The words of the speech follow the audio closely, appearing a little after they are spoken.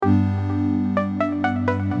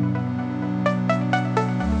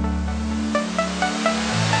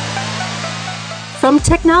From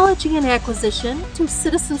technology and acquisition to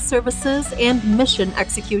citizen services and mission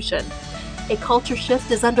execution, a culture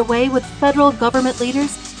shift is underway with federal government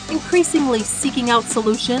leaders increasingly seeking out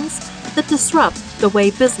solutions that disrupt the way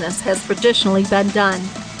business has traditionally been done.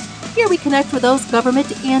 Here we connect with those government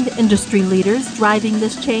and industry leaders driving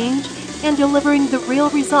this change and delivering the real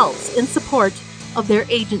results in support of their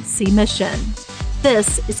agency mission.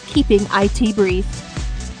 This is Keeping IT Brief.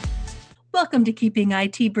 Welcome to Keeping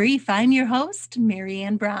IT Brief. I'm your host, Mary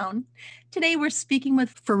Ann Brown. Today we're speaking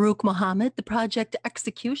with Farouk Mohammed, the project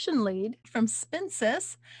execution lead from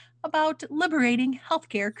Spinsys, about liberating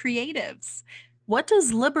healthcare creatives. What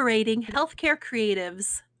does liberating healthcare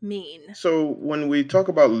creatives mean? So, when we talk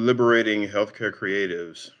about liberating healthcare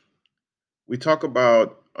creatives, we talk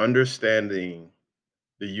about understanding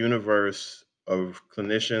the universe of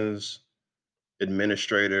clinicians,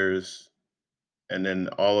 administrators, and then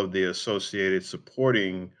all of the associated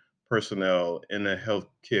supporting personnel in the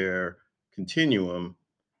healthcare continuum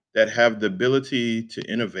that have the ability to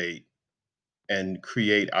innovate and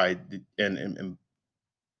create and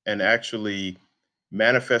actually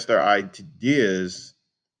manifest their ideas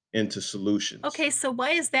into solutions. Okay, so why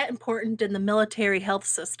is that important in the military health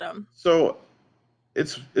system? So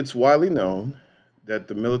it's widely known that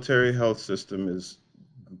the military health system is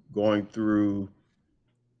going through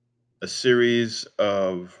a series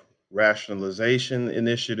of rationalization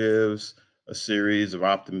initiatives, a series of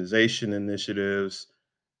optimization initiatives,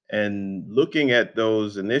 and looking at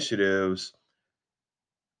those initiatives,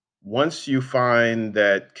 once you find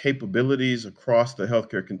that capabilities across the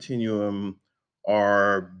healthcare continuum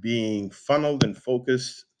are being funneled and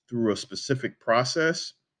focused through a specific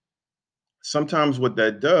process, sometimes what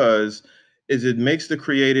that does is it makes the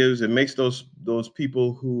creatives, it makes those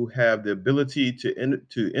people who have the ability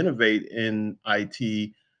to innovate in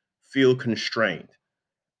IT feel constrained.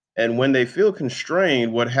 And when they feel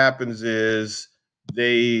constrained, what happens is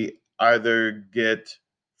they either get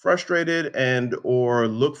frustrated and or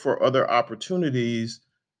look for other opportunities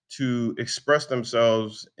to express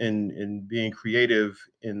themselves in being creative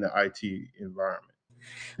in the IT environment.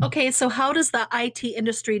 Okay, so how does the IT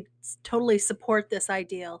industry totally support this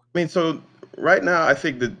ideal? I mean, so right now, I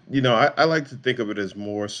think that, I like to think of it as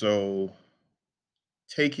more so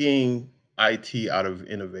taking IT out of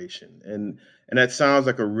innovation. And that sounds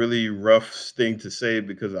like a really rough thing to say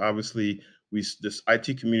because obviously this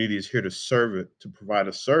IT community is here to serve it, to provide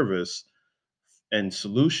a service and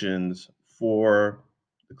solutions for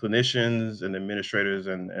the clinicians and administrators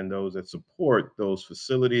and those that support those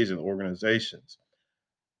facilities and organizations.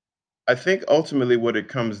 I think ultimately what it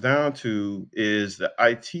comes down to is the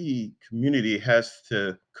IT community has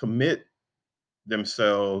to commit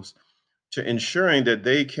themselves to ensuring that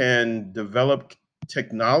they can develop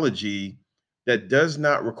technology that does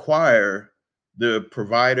not require the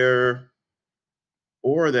provider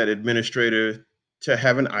or that administrator to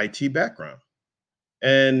have an IT background.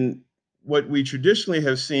 And what we traditionally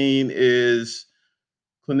have seen is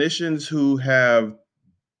clinicians who have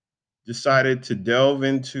decided to delve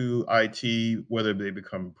into IT, whether they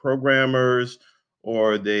become programmers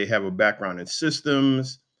or they have a background in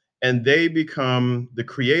systems, and they become the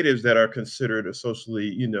creatives that are considered a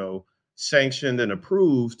socially, sanctioned and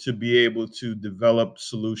approved to be able to develop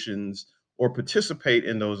solutions or participate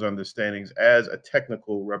in those understandings as a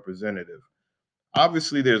technical representative.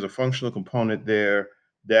 Obviously, there's a functional component there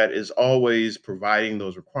that is always providing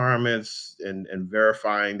those requirements and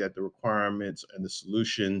verifying that the requirements and the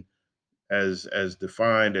solution as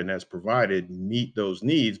defined and as provided meet those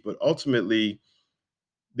needs, but ultimately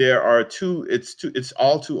there are it's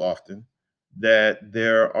all too often that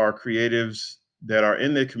there are creatives that are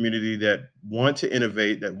in the community that want to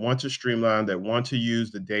innovate, that want to streamline, that want to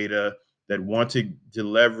use the data, that want to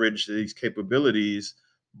leverage these capabilities,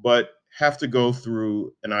 but have to go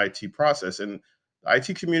through an IT process. And the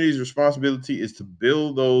IT community's responsibility is to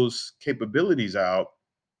build those capabilities out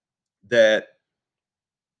that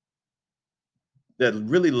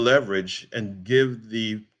really leverage and give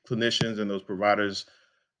the clinicians and those providers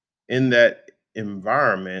in that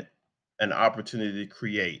environment an opportunity to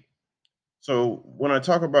create. So when I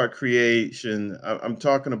talk about creation, I'm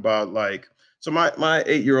talking about like, so my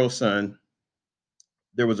 8-year old son,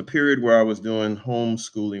 there was a period where I was doing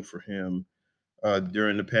homeschooling for him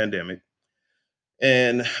during the pandemic,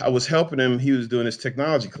 and I was helping him. He was doing his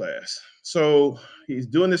technology class, so he's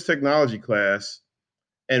doing this technology class,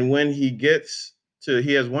 and when he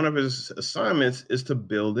has one of his assignments is to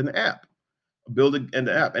build an app, an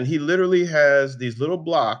app. And he literally has these little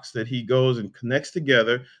blocks that he goes and connects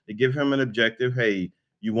together. They give him an objective. Hey,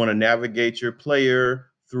 you want to navigate your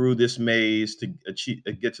player through this maze to achieve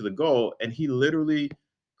get to the goal. And he literally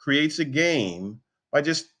creates a game by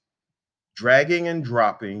just dragging and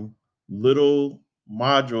dropping little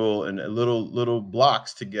module and little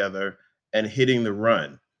blocks together and hitting the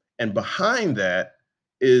run. And behind that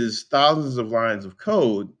is thousands of lines of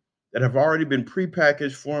code that have already been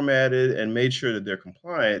prepackaged, formatted, and made sure that they're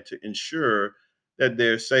compliant to ensure that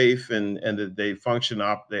they're safe and that they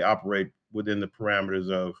they operate within the parameters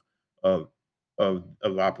of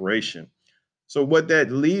of operation. So what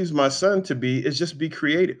that leaves my son to be is just be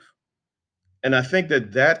creative. And I think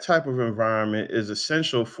that that type of environment is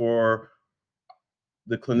essential for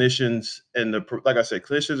the clinicians and like I said,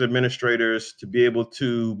 clinicians, administrators to be able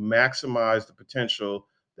to maximize the potential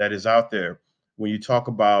that is out there. When you talk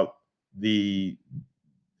about the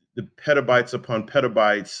the petabytes upon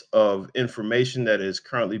petabytes of information that is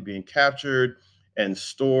currently being captured and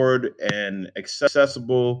stored and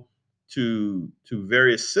accessible to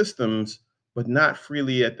various systems, but not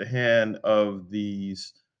freely at the hand of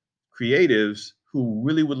these creatives who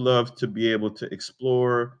really would love to be able to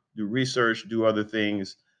explore, do research, do other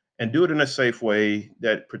things, and do it in a safe way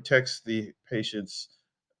that protects the patient's,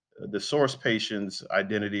 the source patient's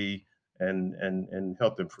identity and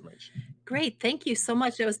health information. Great. Thank you so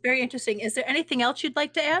much. That was very interesting. Is there anything else you'd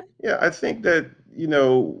like to add? Yeah, I think that,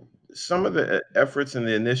 some of the efforts and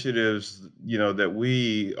the initiatives, that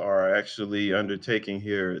we are actually undertaking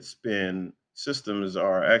here at Spin Systems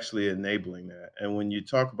are actually enabling that. And when you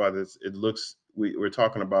talk about this, we're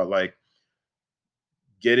talking about like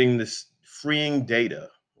getting this freeing data,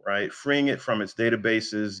 right? Freeing it from its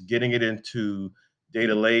databases, getting it into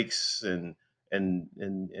data lakes and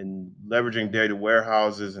leveraging data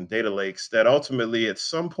warehouses and data lakes that ultimately at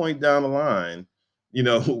some point down the line,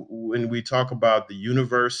 when we talk about the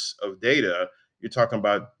universe of data, you're talking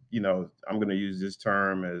about, I'm going to use this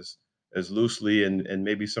term as loosely and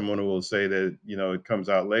maybe someone will say that, it comes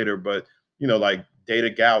out later, but like data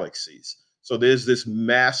galaxies. So there's this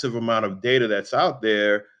massive amount of data that's out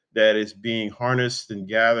there that is being harnessed and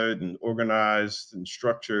gathered and organized and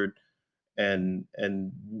structured, and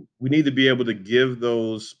we need to be able to give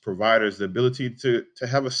those providers the ability to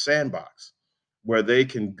have a sandbox where they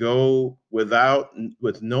can go with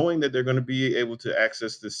knowing that they're going to be able to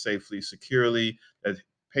access this safely, securely, that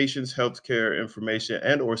patients' healthcare information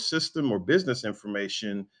and or system or business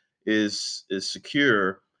information is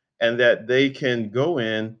secure, and that they can go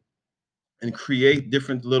in and create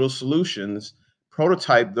different little solutions,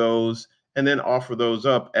 prototype those, and then offer those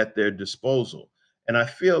up at their disposal. And I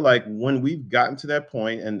feel like when we've gotten to that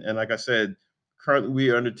point, and like I said, currently we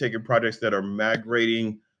are undertaking projects that are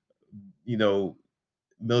migrating, you know,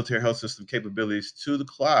 military health system capabilities to the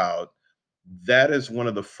cloud. That is one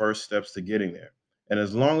of the first steps to getting there. And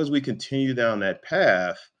as long as we continue down that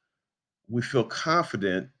path, we feel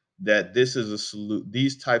confident that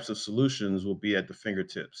these types of solutions will be at the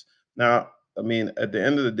fingertips. Now, I mean, at the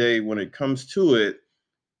end of the day, when it comes to it,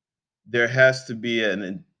 there has to be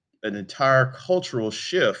an entire cultural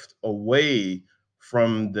shift away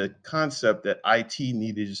from the concept that IT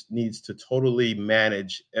needs to totally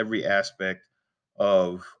manage every aspect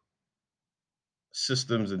of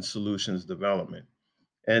systems and solutions development.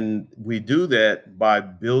 And we do that by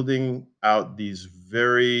building out these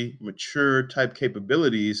very mature type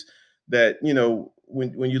capabilities that,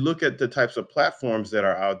 when you look at the types of platforms that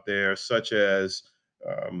are out there, such as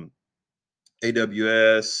um,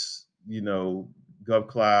 AWS,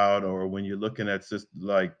 GovCloud, or when you're looking at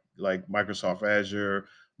like Microsoft Azure,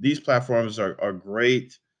 these platforms are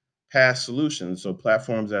great past solutions. So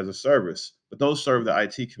platforms as a service, but those serve the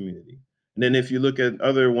IT community. And then if you look at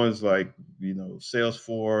other ones like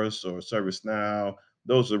Salesforce or ServiceNow,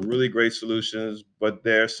 those are really great solutions, but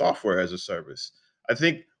they're software as a service. I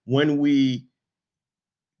think when we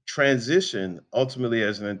transition ultimately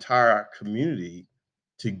as an entire community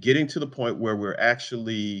to getting to the point where we're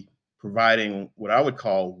actually providing what I would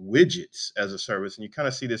call widgets as a service. And you kind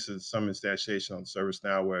of see this in some instantiation on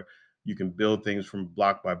ServiceNow where you can build things from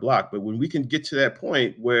block by block. But when we can get to that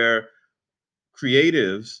point where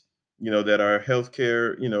creatives, that are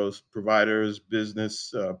healthcare, providers,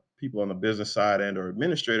 business people on the business side and or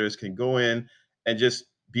administrators can go in and just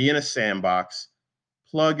be in a sandbox,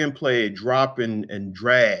 plug and play, drop and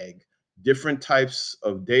drag different types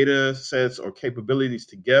of data sets or capabilities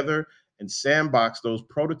together and sandbox those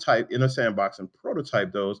prototype in a sandbox and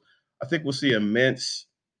prototype those, I think we'll see immense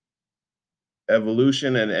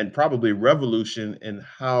evolution and probably revolution in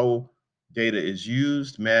how data is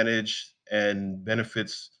used, managed, and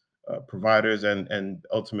benefits providers and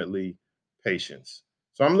ultimately patients.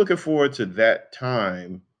 So I'm looking forward to that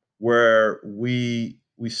time where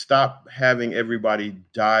we stop having everybody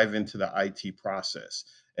dive into the IT process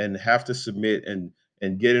and have to submit and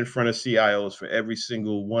get in front of CIOs for every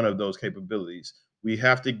single one of those capabilities. We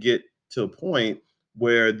have to get to a point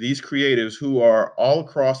where these creatives who are all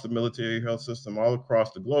across the military health system, all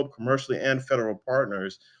across the globe, commercially and federal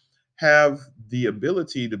partners, have the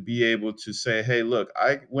ability to be able to say, hey, look,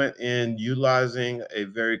 I went in utilizing a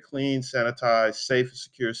very clean, sanitized, safe,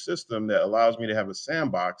 secure system that allows me to have a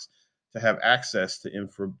sandbox to have access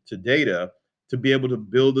to data to be able to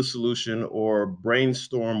build a solution or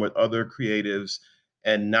brainstorm with other creatives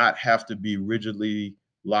and not have to be rigidly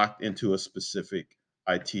locked into a specific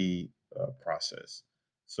IT process.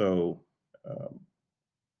 So um,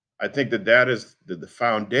 I think that that is the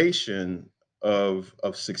foundation of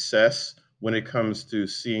success when it comes to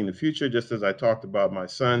seeing the future. Just as I talked about my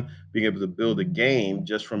son being able to build a game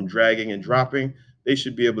just from dragging and dropping, they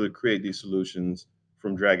should be able to create these solutions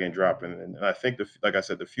from dragging and dropping. And I think, like I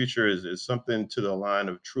said, the future is something to the line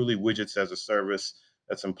of truly widgets as a service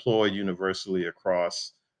that's employed universally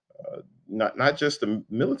across not just the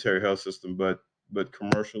military health system, but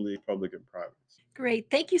commercially, public, and private. Great.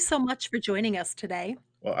 Thank you so much for joining us today.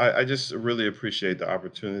 Well, I just really appreciate the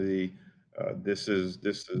opportunity. This is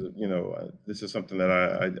something that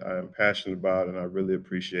I am passionate about, and I really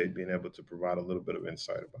appreciate being able to provide a little bit of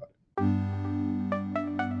insight about it.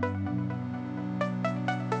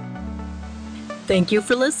 Thank you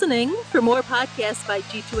for listening. For more podcasts by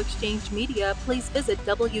G2 Exchange Media, please visit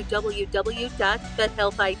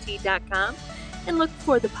www.fedhealthit.com and look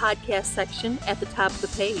for the podcast section at the top of the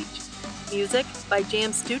page. Music by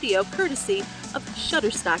Jam Studio, courtesy of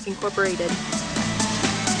Shutterstock Incorporated.